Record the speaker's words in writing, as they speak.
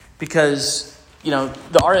because, the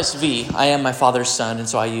RSV, I am my father's son, and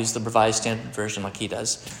so I use the Revised Standard Version like he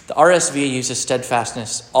does. The RSV uses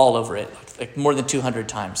steadfastness all over it, like more than 200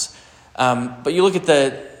 times. But you look at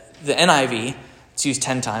the NIV, it's used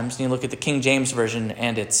 10 times, and you look at the King James Version,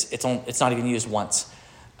 and it's not even used once.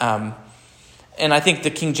 And I think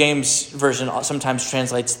the King James Version sometimes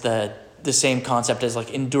translates the same concept as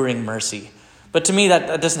like enduring mercy. But to me,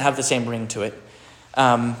 that doesn't have the same ring to it.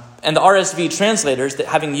 And the RSV translators, that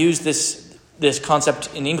having used this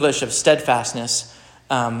concept in English of steadfastness,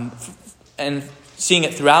 and seeing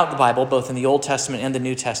it throughout the Bible, both in the Old Testament and the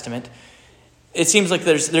New Testament, it seems like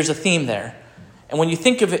there's a theme there. And when you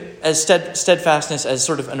think of it as steadfastness as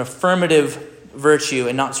sort of an affirmative virtue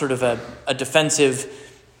and not sort of a defensive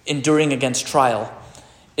enduring against trial,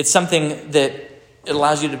 it's something that it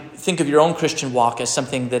allows you to think of your own Christian walk as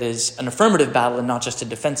something that is an affirmative battle and not just a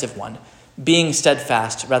defensive one, being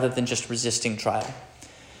steadfast rather than just resisting trial.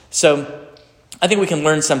 So I think we can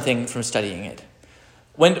learn something from studying it.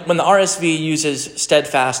 When the RSV uses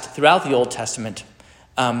steadfast throughout the Old Testament,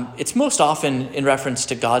 it's most often in reference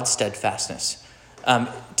to God's steadfastness.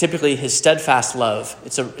 Typically, his steadfast love.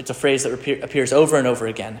 It's a phrase that appears over and over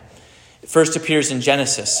again. It first appears in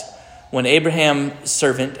Genesis, when Abraham's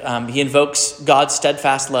servant, he invokes God's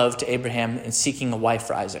steadfast love to Abraham in seeking a wife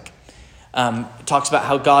for Isaac. It talks about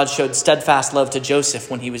how God showed steadfast love to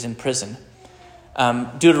Joseph when he was in prison.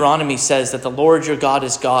 Deuteronomy says that the Lord your God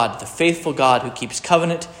is God, the faithful God who keeps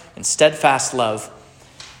covenant and steadfast love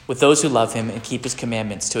with those who love him and keep his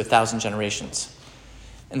commandments to 1,000 generations.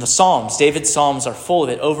 In the Psalms, David's Psalms are full of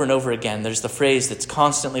it over and over again. There's the phrase that's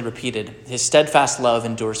constantly repeated: his steadfast love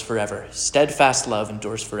endures forever. Steadfast love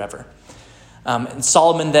endures forever. And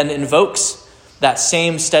Solomon then invokes that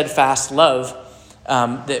same steadfast love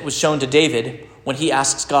that was shown to David when he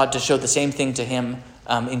asks God to show the same thing to him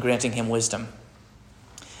in granting him wisdom.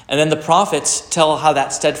 And then the prophets tell how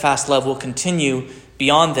that steadfast love will continue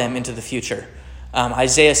beyond them into the future.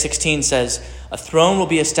 Isaiah 16 says, "A throne will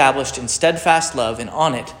be established in steadfast love, and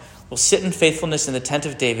on it will sit in faithfulness in the tent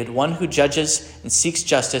of David, one who judges and seeks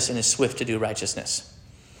justice and is swift to do righteousness."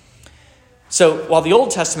 So while the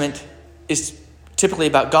Old Testament is typically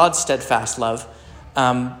about God's steadfast love,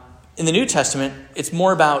 in the New Testament, it's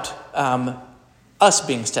more about us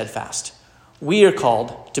being steadfast. We are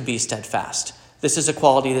called to be steadfast. This is a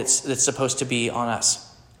quality that's supposed to be on us.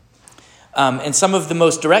 And some of the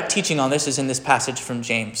most direct teaching on this is in this passage from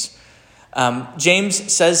James.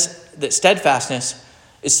 James says that steadfastness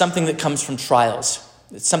is something that comes from trials.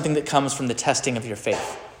 It's something that comes from the testing of your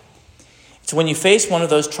faith. It's when you face one of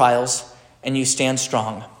those trials and you stand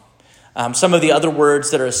strong. Some of the other words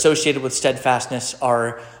that are associated with steadfastness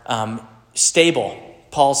are stable.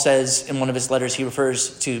 Paul says in one of his letters, he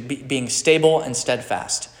refers to being stable and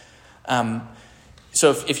steadfast.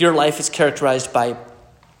 So if your life is characterized by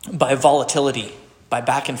volatility, by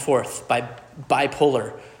back and forth, by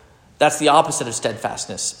bipolar, that's the opposite of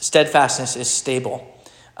steadfastness. Steadfastness is stable.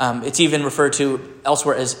 It's even referred to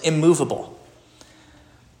elsewhere as immovable.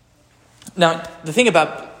 Now, the thing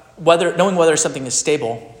about knowing whether something is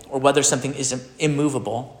stable or whether something is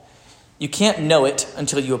immovable, you can't know it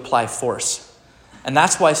until you apply force. And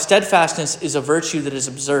that's why steadfastness is a virtue that is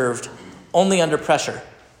observed only under pressure.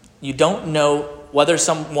 You don't know whether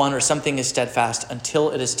someone or something is steadfast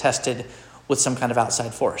until it is tested with some kind of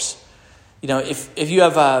outside force. If you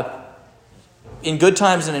have, in good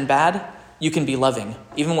times and in bad, you can be loving.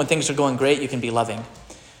 Even when things are going great, you can be loving.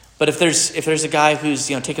 But if there's a guy who's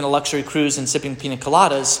taking a luxury cruise and sipping pina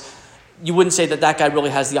coladas, you wouldn't say that guy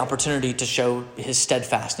really has the opportunity to show his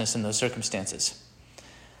steadfastness in those circumstances.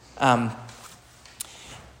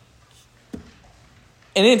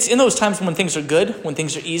 And it's in those times when things are good, when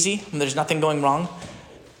things are easy, when there's nothing going wrong.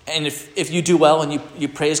 And if you do well and you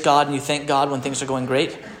praise God and you thank God when things are going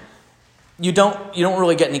great, you don't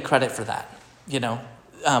really get any credit for that.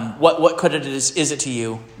 What credit is it to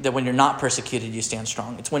you that when you're not persecuted, you stand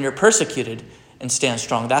strong? It's when you're persecuted and stand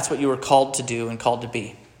strong. That's what you were called to do and called to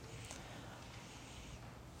be.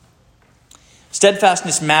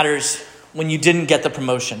 Steadfastness matters when you didn't get the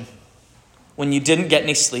promotion, when you didn't get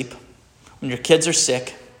any sleep, when your kids are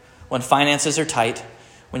sick, when finances are tight,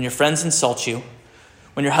 when your friends insult you,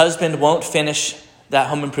 when your husband won't finish that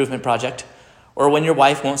home improvement project, or when your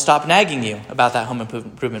wife won't stop nagging you about that home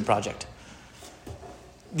improvement project.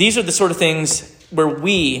 These are the sort of things where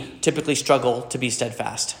we typically struggle to be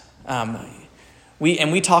steadfast.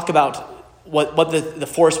 We talk about what the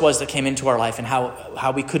force was that came into our life and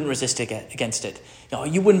how we couldn't resist against it.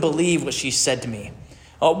 You wouldn't believe what she said to me.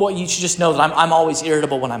 Oh, well, you should just know that I'm always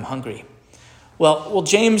irritable when I'm hungry. Well,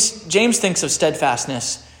 James thinks of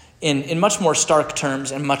steadfastness in much more stark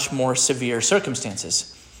terms and much more severe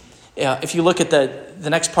circumstances. If you look at the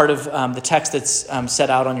next part of the text that's set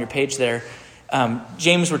out on your page there,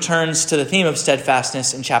 James returns to the theme of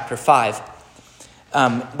steadfastness in chapter 5,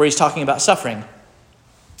 where he's talking about suffering.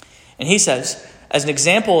 And he says, as an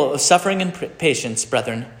example of suffering and patience,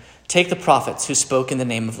 brethren, take the prophets who spoke in the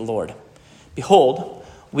name of the Lord. Behold,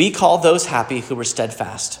 we call those happy who were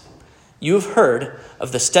steadfast. You have heard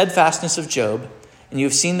of the steadfastness of Job, and you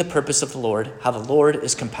have seen the purpose of the Lord, how the Lord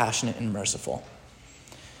is compassionate and merciful.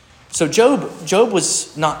 So Job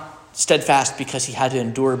was not steadfast because he had to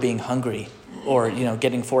endure being hungry or,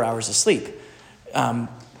 getting 4 hours of sleep.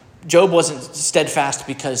 Job wasn't steadfast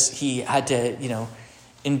because he had to,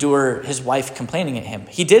 endure his wife complaining at him.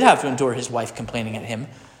 He did have to endure his wife complaining at him,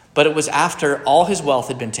 but it was after all his wealth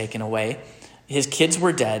had been taken away, his kids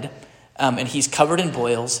were dead, and he's covered in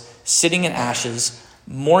boils, sitting in ashes,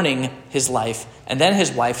 mourning his life. And then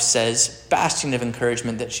his wife says, bastion of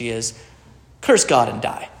encouragement that she is, curse God and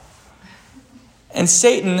die. And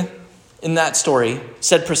Satan, in that story,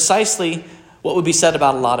 said precisely what would be said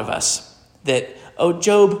about a lot of us. That,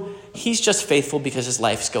 Job, he's just faithful because his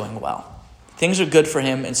life's going well. Things are good for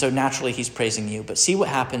him, and so naturally he's praising you. But see what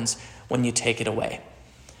happens when you take it away.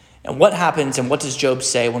 And what happens, and what does Job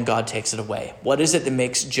say when God takes it away? What is it that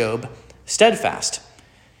makes Job steadfast?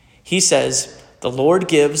 He says, the Lord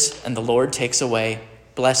gives and the Lord takes away.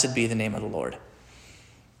 Blessed be the name of the Lord.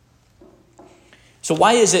 So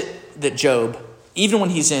why is it that Job, even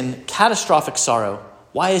when he's in catastrophic sorrow,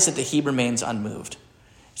 why is it that he remains unmoved?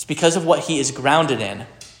 It's because of what he is grounded in.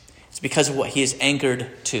 It's because of what he is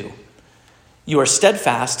anchored to. You are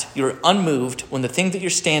steadfast, you are unmoved when the thing that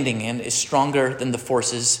you're standing in is stronger than the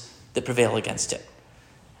forces that prevail against it.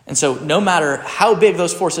 And so no matter how big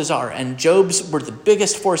those forces are, and Job's were the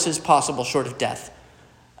biggest forces possible short of death,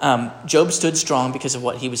 Job stood strong because of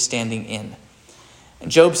what he was standing in.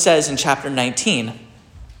 And Job says in chapter 19,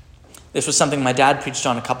 this was something my dad preached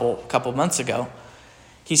on a couple months ago.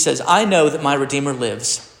 He says, I know that my Redeemer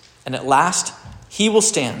lives, and at last he will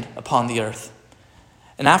stand upon the earth.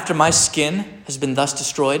 And after my skin has been thus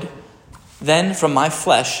destroyed, then from my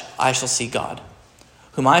flesh I shall see God,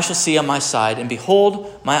 whom I shall see on my side. And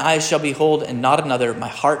behold, my eyes shall behold, and not another. My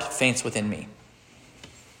heart faints within me.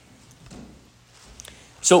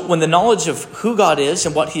 So when the knowledge of who God is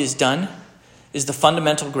and what he has done is the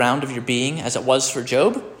fundamental ground of your being, as it was for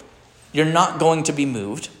Job, you're not going to be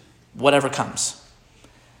moved, whatever comes.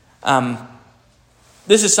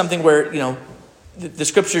 This is something where, the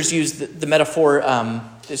scriptures use the metaphor.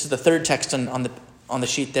 This is the third text on the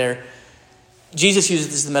sheet there. Jesus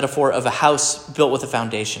uses the metaphor of a house built with a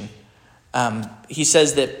foundation. He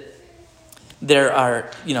says that there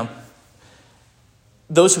are,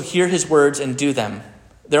 those who hear his words and do them.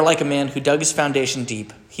 They're like a man who dug his foundation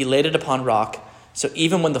deep. He laid it upon rock. So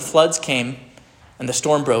even when the floods came and the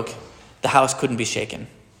storm broke, the house couldn't be shaken.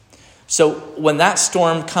 So when that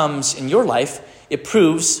storm comes in your life, it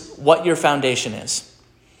proves what your foundation is.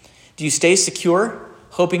 Do you stay secure,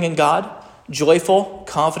 hoping in God, joyful,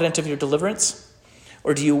 confident of your deliverance?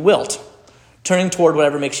 Or do you wilt, turning toward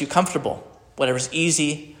whatever makes you comfortable, whatever's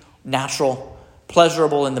easy, natural,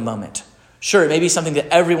 pleasurable in the moment? Sure, it may be something that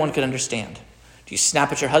everyone could understand. Do you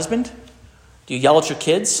snap at your husband? Do you yell at your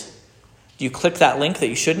kids? Do you click that link that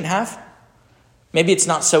you shouldn't have? Maybe it's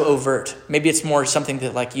not so overt. Maybe it's more something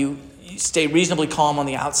that you stay reasonably calm on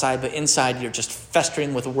the outside, but inside you're just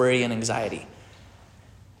festering with worry and anxiety.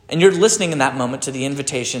 And you're listening in that moment to the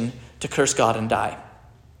invitation to curse God and die.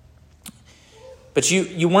 But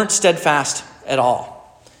you weren't steadfast at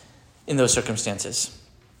all in those circumstances.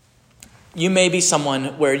 You may be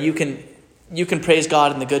someone where you can praise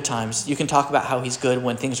God in the good times. You can talk about how he's good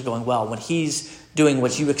when things are going well, when he's doing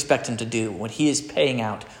what you expect him to do, when he is paying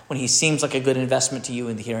out, when he seems like a good investment to you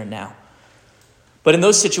in the here and now. But in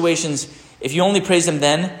those situations, if you only praise him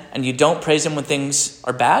then and you don't praise him when things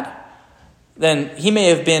are bad, then he may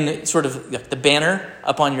have been sort of the banner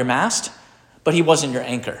up on your mast, but he wasn't your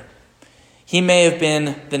anchor. He may have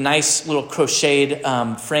been the nice little crocheted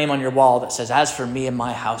frame on your wall that says, as for me and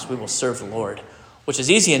my house, we will serve the Lord, which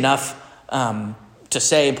is easy enough to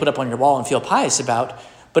say and put up on your wall and feel pious about.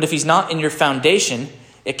 But if he's not in your foundation,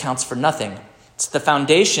 it counts for nothing. It's the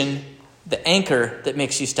foundation, the anchor, that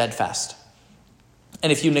makes you steadfast.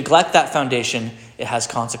 And if you neglect that foundation, it has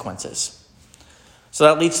consequences. So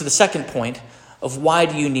that leads to the second point of why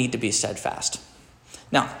do you need to be steadfast?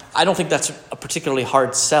 Now, I don't think that's a particularly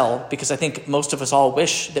hard sell because I think most of us all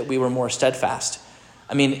wish that we were more steadfast.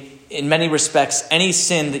 I mean, in many respects, any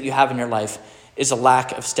sin that you have in your life is a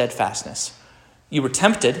lack of steadfastness. You were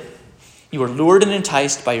tempted, you were lured and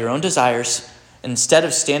enticed by your own desires, And instead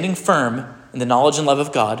of standing firm in the knowledge and love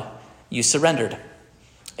of God, you surrendered.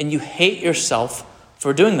 And you hate yourself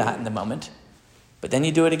for doing that in the moment, but then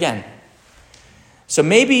you do it again. So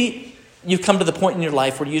maybe you've come to the point in your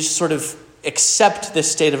life where you just sort of accept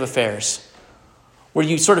this state of affairs, where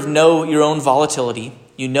you sort of know your own volatility,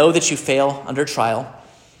 you know that you fail under trial,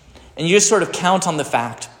 and you just sort of count on the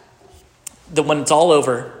fact that when it's all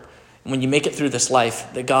over, when you make it through this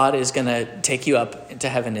life, that God is going to take you up into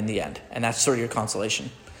heaven in the end. And that's sort of your consolation.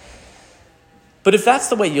 But if that's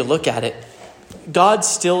the way you look at it, God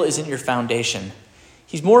still isn't your foundation.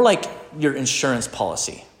 He's more like your insurance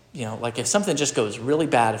policy. Like if something just goes really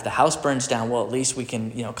bad, if the house burns down, well, at least we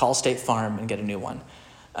can, call State Farm and get a new one.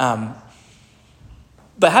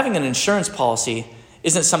 But having an insurance policy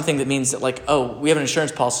isn't something that means that we have an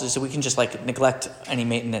insurance policy so we can just neglect any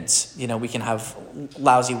maintenance. We can have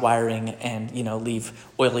lousy wiring and, leave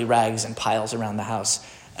oily rags and piles around the house.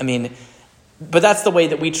 But that's the way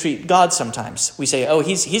that we treat God sometimes. We say,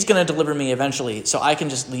 he's going to deliver me eventually, so I can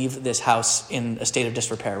just leave this house in a state of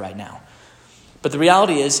disrepair right now. But the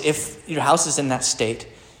reality is, if your house is in that state,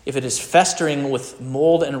 if it is festering with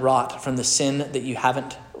mold and rot from the sin that you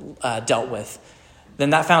haven't dealt with,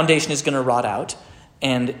 then that foundation is going to rot out.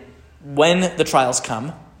 And when the trials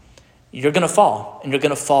come, you're going to fall, and you're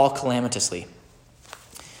going to fall calamitously.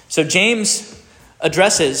 So James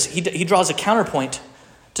addresses, he draws a counterpoint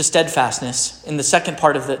to steadfastness in the second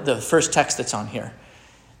part of the first text that's on here.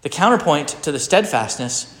 The counterpoint to the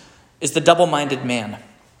steadfastness is the double-minded man.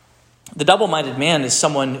 The double-minded man is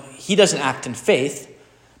someone, he doesn't act in faith,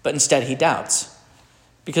 but instead he doubts.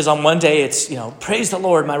 Because on one day it's, praise the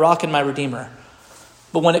Lord, my rock and my redeemer.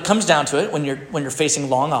 But when it comes down to it, when you're facing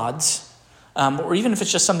long odds, or even if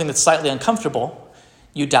it's just something that's slightly uncomfortable,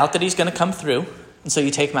 you doubt that he's going to come through, and so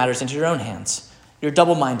you take matters into your own hands. You're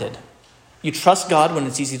double-minded. You trust God when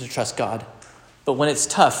it's easy to trust God, but when it's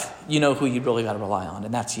tough, you know who you really got to rely on,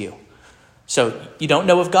 and that's you. So you don't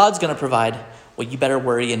know if God's going to provide, well, you better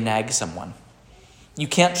worry and nag someone. You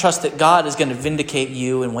can't trust that God is going to vindicate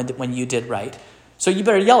you and when you did right, so you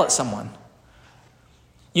better yell at someone.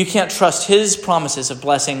 You can't trust his promises of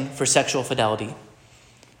blessing for sexual fidelity,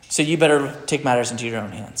 so you better take matters into your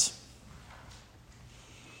own hands.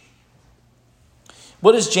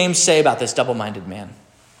 What does James say about this double-minded man?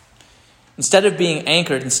 Instead of being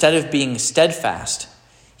anchored, instead of being steadfast,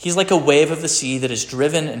 he's like a wave of the sea that is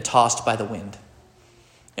driven and tossed by the wind.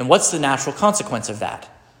 And what's the natural consequence of that?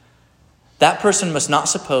 That person must not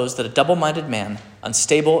suppose that a double-minded man,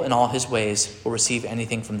 unstable in all his ways, will receive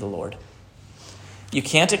anything from the Lord. You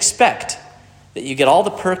can't expect that you get all the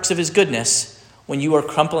perks of his goodness when you are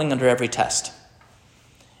crumpling under every test.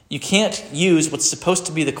 You can't use what's supposed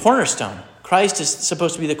to be the cornerstone. Christ is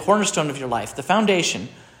supposed to be the cornerstone of your life, the foundation.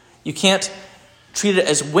 You can't treat it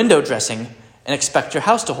as window dressing and expect your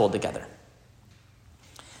house to hold together.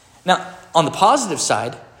 Now, on the positive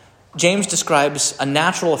side, James describes a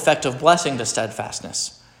natural effect of blessing to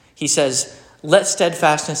steadfastness. He says, let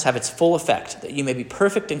steadfastness have its full effect, that you may be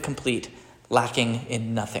perfect and complete, lacking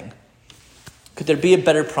in nothing. Could there be a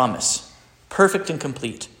better promise? Perfect and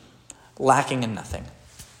complete, lacking in nothing.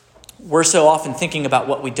 We're so often thinking about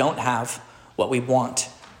what we don't have, what we want,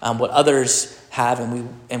 what others have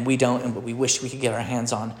and we don't, and what we wish we could get our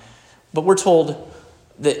hands on. But we're told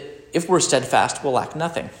that if we're steadfast, we'll lack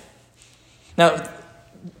nothing. Now,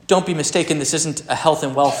 don't be mistaken, this isn't a health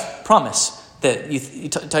and wealth promise that you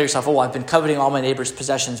tell yourself, I've been coveting all my neighbor's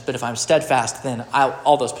possessions, but if I'm steadfast, then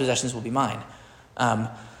all those possessions will be mine.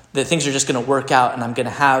 That things are just going to work out, and I'm going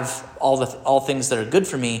to have all things that are good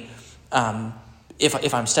for me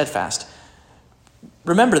if I'm steadfast.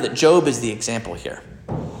 Remember that Job is the example here.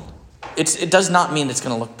 It does not mean it's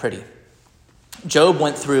going to look pretty. Job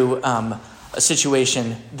went through a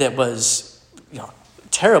situation that was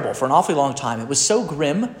terrible for an awfully long time. It was so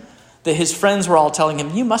grim that his friends were all telling him,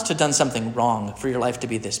 you must have done something wrong for your life to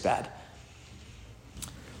be this bad.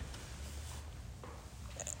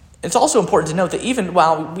 It's also important to note that even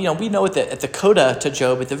while we know at the coda to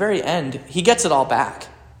Job, at the very end, he gets it all back.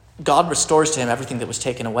 God restores to him everything that was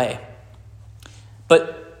taken away.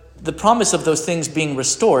 But the promise of those things being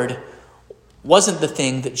restored wasn't the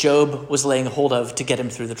thing that Job was laying hold of to get him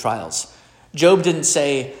through the trials. Job didn't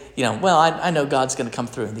say, I know God's going to come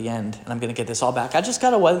through in the end, and I'm going to get this all back. I just got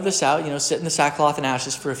to weather this out, sit in the sackcloth and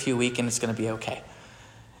ashes for a few weeks, and it's going to be okay.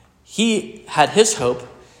 He had his hope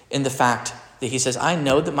in the fact that he says, I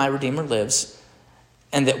know that my Redeemer lives,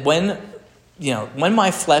 and that when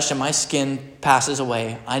my flesh and my skin passes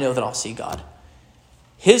away, I know that I'll see God.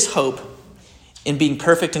 His hope in being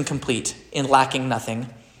perfect and complete, in lacking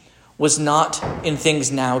nothing, was not in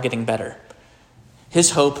things now getting better.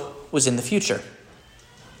 His hope was in the future.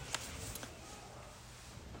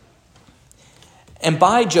 And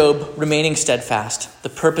by Job remaining steadfast, the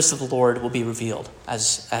purpose of the Lord will be revealed,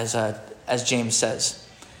 as James says.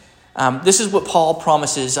 This is what Paul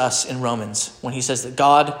promises us in Romans when he says that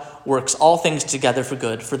God works all things together for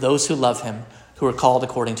good for those who love him, who are called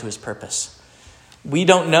according to his purpose. We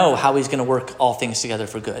don't know how he's going to work all things together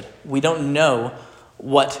for good. We don't know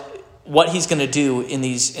what he's going to do in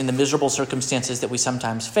the miserable circumstances that we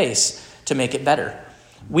sometimes face to make it better.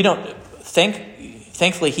 We don't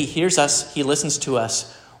thankfully he hears us, he listens to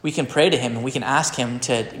us. We can pray to him and we can ask him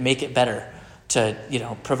to make it better, to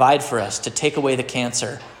provide for us, to take away the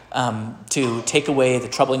cancer, to take away the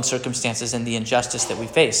troubling circumstances and the injustice that we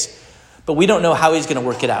face. But we don't know how he's going to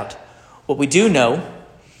work it out. What we do know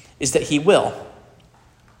is that he will.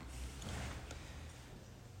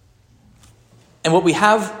 And what we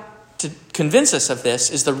have to convince us of this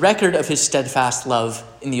is the record of his steadfast love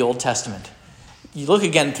in the Old Testament. You look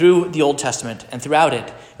again through the Old Testament, and throughout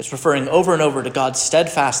it, it's referring over and over to God's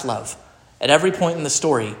steadfast love at every point in the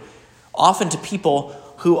story, often to people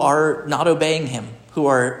who are not obeying him, who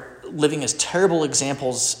are living as terrible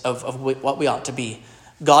examples of what we ought to be.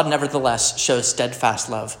 God nevertheless shows steadfast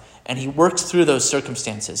love, and he works through those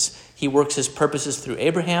circumstances. He works his purposes through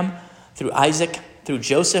Abraham, through Isaac, through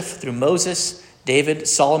Joseph, through Moses, David,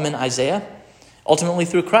 Solomon, Isaiah, ultimately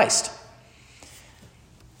through Christ.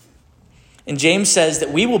 And James says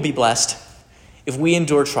that we will be blessed if we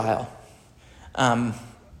endure trial. But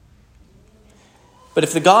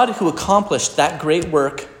if the God who accomplished that great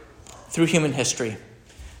work through human history,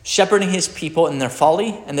 shepherding his people in their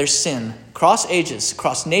folly and their sin, across ages,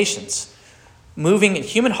 across nations, moving in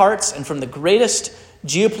human hearts and from the greatest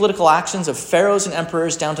geopolitical actions of pharaohs and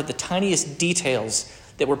emperors down to the tiniest details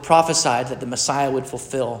that were prophesied that the Messiah would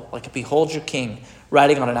fulfill, like a behold your king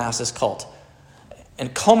riding on an ass's colt,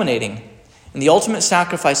 and culminating in the ultimate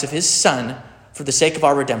sacrifice of his son for the sake of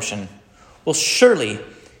our redemption, well, surely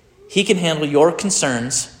he can handle your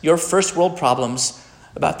concerns, your first world problems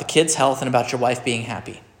about the kids' health and about your wife being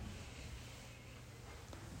happy.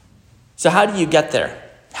 So how do you get there?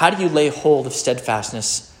 How do you lay hold of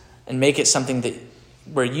steadfastness and make it something that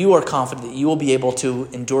where you are confident that you will be able to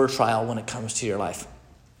endure trial when it comes to your life?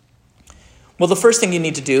 Well, the first thing you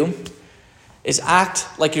need to do is act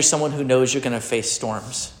like you're someone who knows you're going to face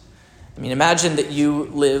storms. I mean, imagine that you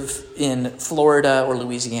live in Florida or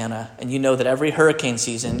Louisiana, and you know that every hurricane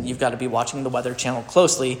season you've got to be watching the Weather Channel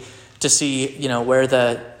closely to see, where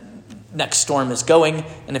the next storm is going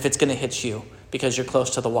and if it's going to hit you because you're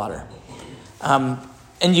close to the water. And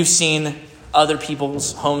you've seen other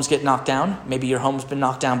people's homes get knocked down. Maybe your home's been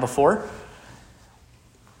knocked down before.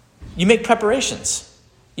 You make preparations.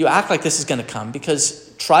 You act like this is going to come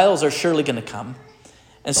because trials are surely going to come.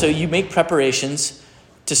 And so you make preparations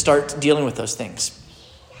to start dealing with those things.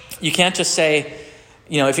 You can't just say,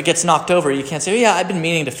 if it gets knocked over, you can't say, yeah, I've been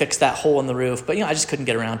meaning to fix that hole in the roof, but I just couldn't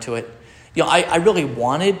get around to it. I really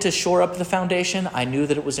wanted to shore up the foundation. I knew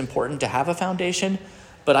that it was important to have a foundation,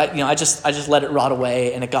 but I just let it rot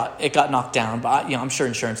away and it got knocked down. But I'm sure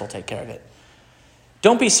insurance will take care of it.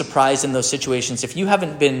 Don't be surprised in those situations if you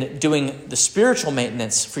haven't been doing the spiritual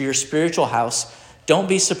maintenance for your spiritual house. Don't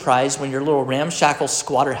be surprised when your little ramshackle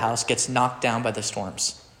squatter house gets knocked down by the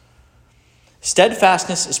storms.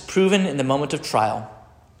 Steadfastness is proven in the moment of trial,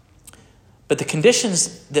 but the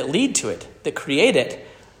conditions that lead to it, that create it,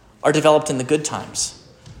 are developed in the good times.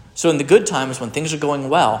 So in the good times, when things are going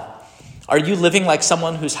well, are you living like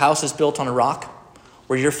someone whose house is built on a rock,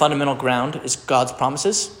 where your fundamental ground is God's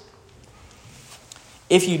promises?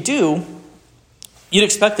 If you do, you'd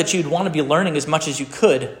expect that you'd want to be learning as much as you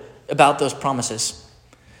could about those promises.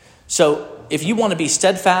 So if you want to be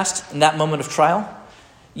steadfast in that moment of trial,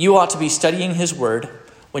 you ought to be studying his word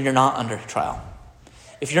when you're not under trial.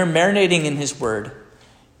 If you're marinating in his word,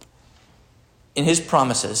 in his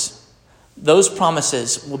promises, those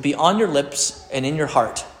promises will be on your lips and in your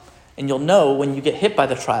heart. And you'll know when you get hit by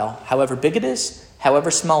the trial, however big it is,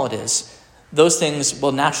 however small it is, those things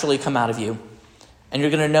will naturally come out of you. And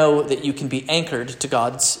you're going to know that you can be anchored to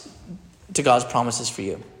God's promises for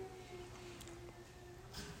you.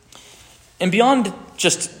 And beyond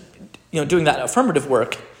just doing that affirmative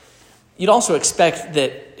work, you'd also expect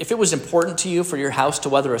that if it was important to you for your house to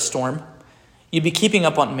weather a storm, you'd be keeping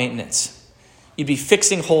up on maintenance. You'd be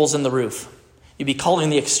fixing holes in the roof. You'd be calling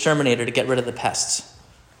the exterminator to get rid of the pests.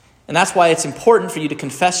 And that's why it's important for you to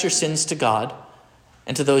confess your sins to God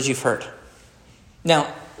and to those you've hurt.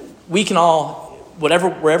 Now, we can all,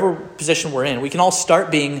 wherever position we're in, we can all start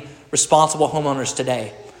being responsible homeowners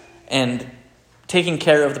today and taking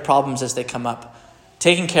care of the problems as they come up.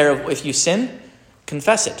 Taking care of, if you sin,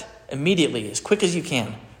 confess it. immediately, as quick as you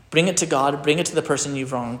can. Bring it to God, bring it to the person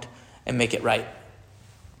you've wronged, and make it right.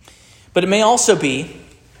 But it may also be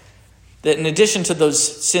that in addition to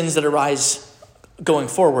those sins that arise going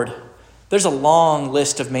forward, there's a long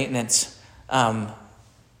list of maintenance that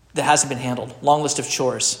hasn't been handled, long list of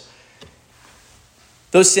chores.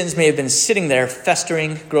 Those sins may have been sitting there,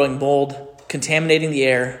 festering, growing mold, contaminating the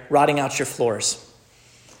air, rotting out your floors.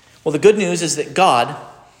 Well, the good news is that God,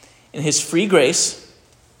 in his free grace,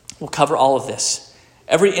 will cover all of this,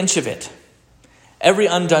 every inch of it, every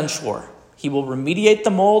undone chore. He will remediate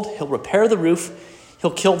the mold, he'll repair the roof,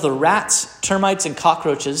 he'll kill the rats, termites, and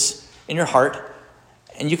cockroaches in your heart,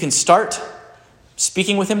 and you can start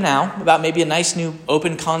speaking with him now about maybe a nice new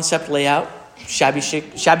open concept layout, shabby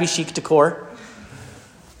chic decor.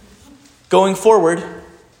 Going forward,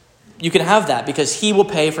 you can have that because he will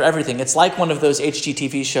pay for everything. It's like one of those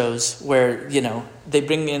HGTV shows where, they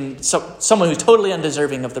bring in someone who's totally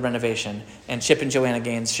undeserving of the renovation, and Chip and Joanna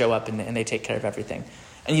Gaines show up and they take care of everything.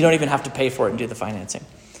 And you don't even have to pay for it and do the financing.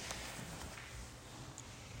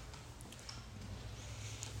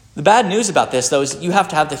 The bad news about this, though, is you have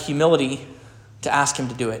to have the humility to ask him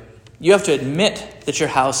to do it. You have to admit that your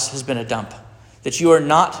house has been a dump, that you are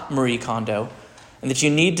not Marie Kondo, and that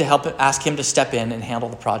you need to ask him to step in and handle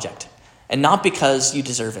the project. And not because you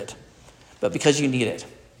deserve it, but because you need it.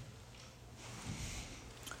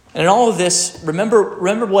 And in all of this,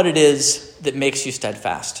 remember what it is that makes you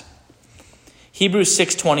steadfast. Hebrews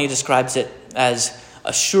 6:20 describes it as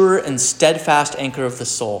a sure and steadfast anchor of the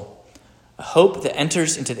soul, a hope that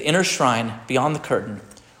enters into the inner shrine beyond the curtain,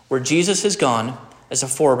 where Jesus has gone as a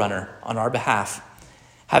forerunner on our behalf,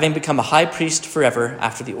 having become a high priest forever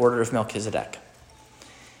after the order of Melchizedek.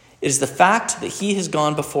 It is the fact that he has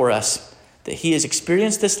gone before us, that he has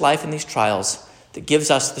experienced this life and these trials, that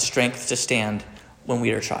gives us the strength to stand when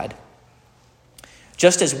we are tried.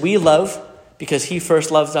 Just as we love because he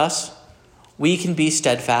first loved us, we can be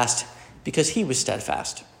steadfast because he was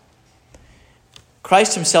steadfast.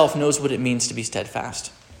 Christ himself knows what it means to be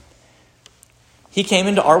steadfast. He came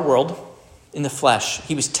into our world in the flesh.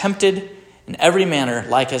 He was tempted in every manner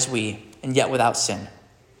like as we, and yet without sin.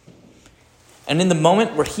 And in the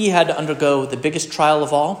moment where he had to undergo the biggest trial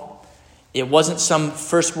of all, it wasn't some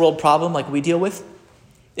first world problem like we deal with.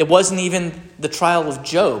 It wasn't even the trial of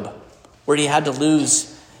Job, where he had to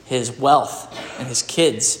lose his wealth and his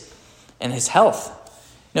kids and his health.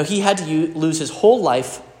 No, he had to lose his whole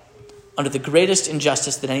life under the greatest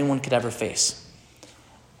injustice that anyone could ever face.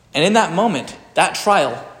 And in that moment, that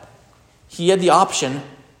trial, he had the option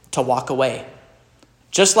to walk away.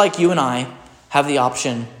 Just like you and I have the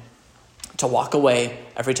option to walk away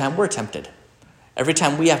every time we're tempted. Every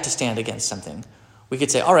time we have to stand against something. We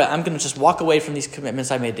could say, all right, I'm going to just walk away from these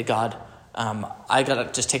commitments I made to God. I got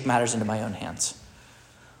to just take matters into my own hands.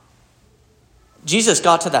 Jesus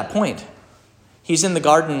got to that point. He's in the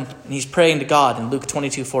garden and he's praying to God in Luke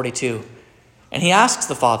 22:42. And he asks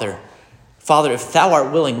the Father, Father, if thou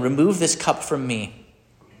art willing, remove this cup from me.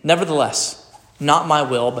 Nevertheless, not my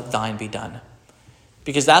will, but thine be done.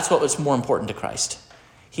 Because that's what was more important to Christ.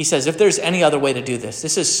 He says, if there's any other way to do this,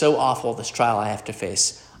 this is so awful, this trial I have to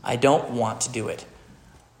face. I don't want to do it.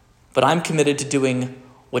 But I'm committed to doing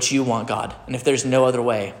what you want, God. And if there's no other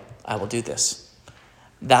way, I will do this.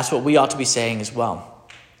 That's what we ought to be saying as well.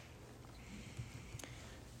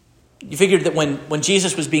 You figured that when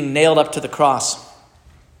Jesus was being nailed up to the cross,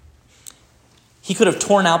 he could have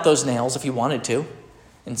torn out those nails if he wanted to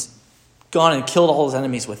and gone and killed all his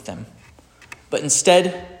enemies with them. But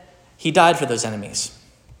instead, he died for those enemies.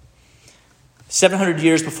 700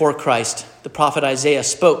 years before Christ, the prophet Isaiah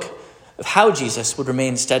spoke of how Jesus would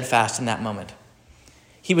remain steadfast in that moment.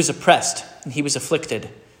 He was oppressed and he was afflicted,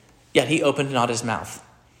 yet he opened not his mouth.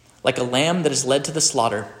 Like a lamb that is led to the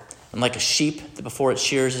slaughter, and like a sheep that before its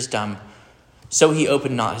shears is dumb, so he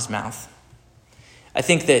opened not his mouth. I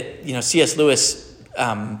think that C.S. Lewis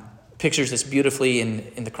pictures this beautifully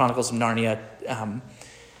in the Chronicles of Narnia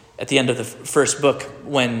at the end of the first book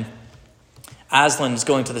when Aslan is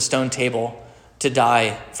going to the stone table to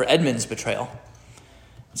die for Edmund's betrayal.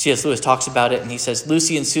 C.S. Lewis talks about it and he says,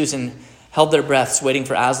 Lucy and Susan held their breaths waiting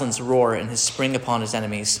for Aslan's roar and his spring upon his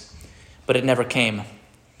enemies, but it never came.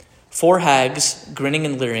 4 hags, grinning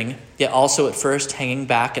and leering, yet also at first hanging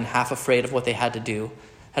back and half afraid of what they had to do,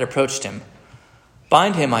 had approached him.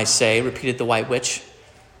 Bind him, I say, repeated the White Witch.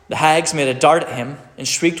 The hags made a dart at him and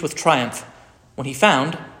shrieked with triumph when he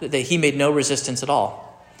found that he made no resistance at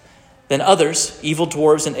all. Then others, evil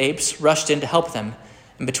dwarves and apes, rushed in to help them,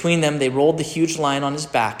 and between them they rolled the huge lion on his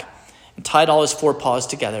back and tied all his 4 paws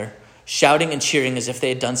together, shouting and cheering as if they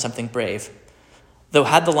had done something brave. Though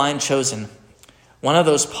had the lion chosen, One of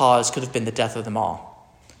those paws could have been the death of them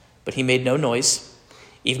all. But he made no noise,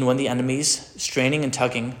 even when the enemies, straining and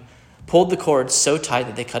tugging, pulled the cords so tight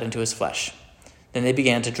that they cut into his flesh. Then they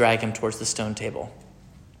began to drag him towards the stone table.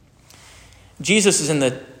 Jesus is in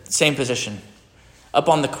the same position. Up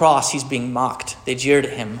on the cross, he's being mocked. They jeered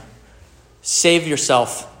at him. "Save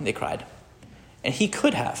yourself," they cried. And he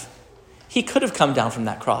could have. He could have come down from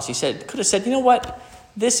that cross. Could have said, "You know what?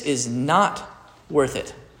 This is not worth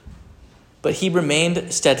it." But he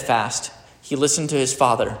remained steadfast. He listened to his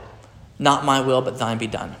Father. "Not my will, but thine be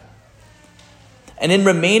done." And in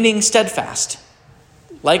remaining steadfast,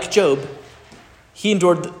 like Job, he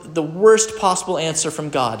endured the worst possible answer from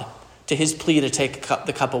God to his plea to take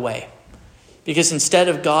the cup away. Because instead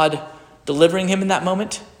of God delivering him in that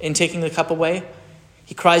moment and taking the cup away,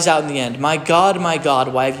 he cries out in the end, my God,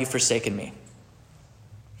 why have you forsaken me?"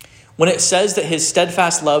 When it says that his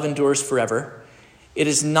steadfast love endures forever, it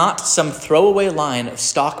is not some throwaway line of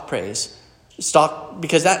stock praise,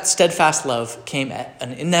 because that steadfast love came at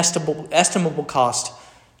an inestimable cost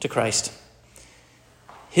to Christ.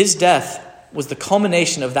 His death was the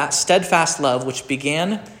culmination of that steadfast love, which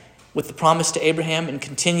began with the promise to Abraham and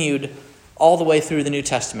continued all the way through the New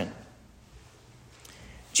Testament.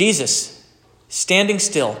 Jesus, standing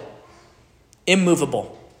still,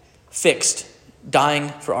 immovable, fixed,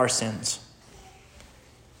 dying for our sins.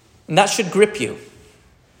 And that should grip you.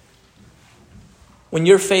 When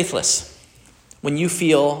you're faithless, when you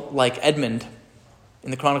feel like Edmund in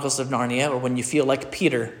the Chronicles of Narnia, or when you feel like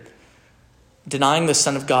Peter denying the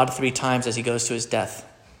Son of God 3 times as he goes to his death.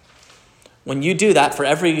 When you do that for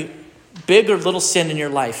every big or little sin in your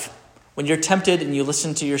life, when you're tempted and you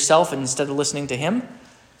listen to yourself instead of listening to him,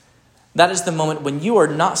 that is the moment when you are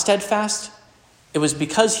not steadfast. It was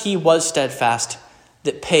because he was steadfast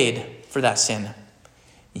that paid for that sin.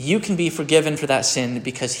 You can be forgiven for that sin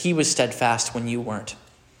because he was steadfast when you weren't.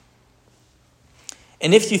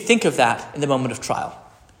 And if you think of that in the moment of trial,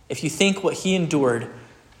 if you think what he endured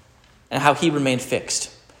and how he remained fixed,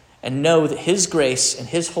 and know that his grace and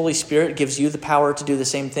his Holy Spirit gives you the power to do the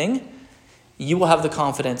same thing, you will have the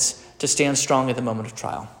confidence to stand strong at the moment of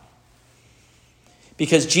trial.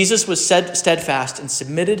 Because Jesus was steadfast and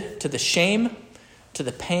submitted to the shame, to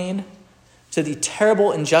the pain, to the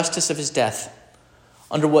terrible injustice of his death,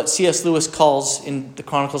 under what C.S. Lewis calls in the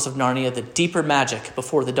Chronicles of Narnia, the deeper magic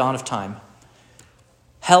before the dawn of time.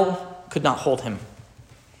 Hell could not hold him.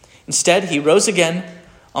 Instead, he rose again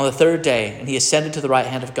on the 3rd day, and he ascended to the right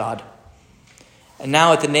hand of God. And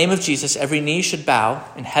now at the name of Jesus, every knee should bow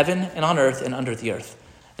in heaven and on earth and under the earth,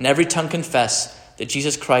 and every tongue confess that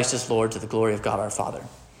Jesus Christ is Lord, to the glory of God our Father.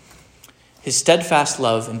 His steadfast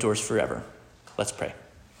love endures forever. Let's pray.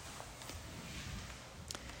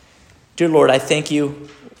 Dear Lord, I thank you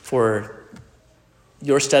for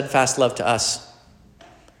your steadfast love to us.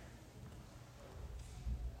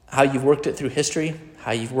 How you've worked it through history,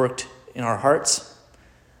 how you've worked in our hearts.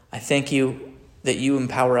 I thank you that you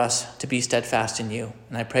empower us to be steadfast in you.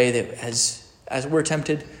 And I pray that as we're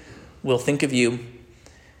tempted, we'll think of you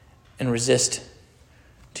and resist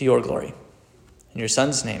to your glory. In your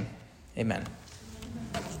Son's name, amen.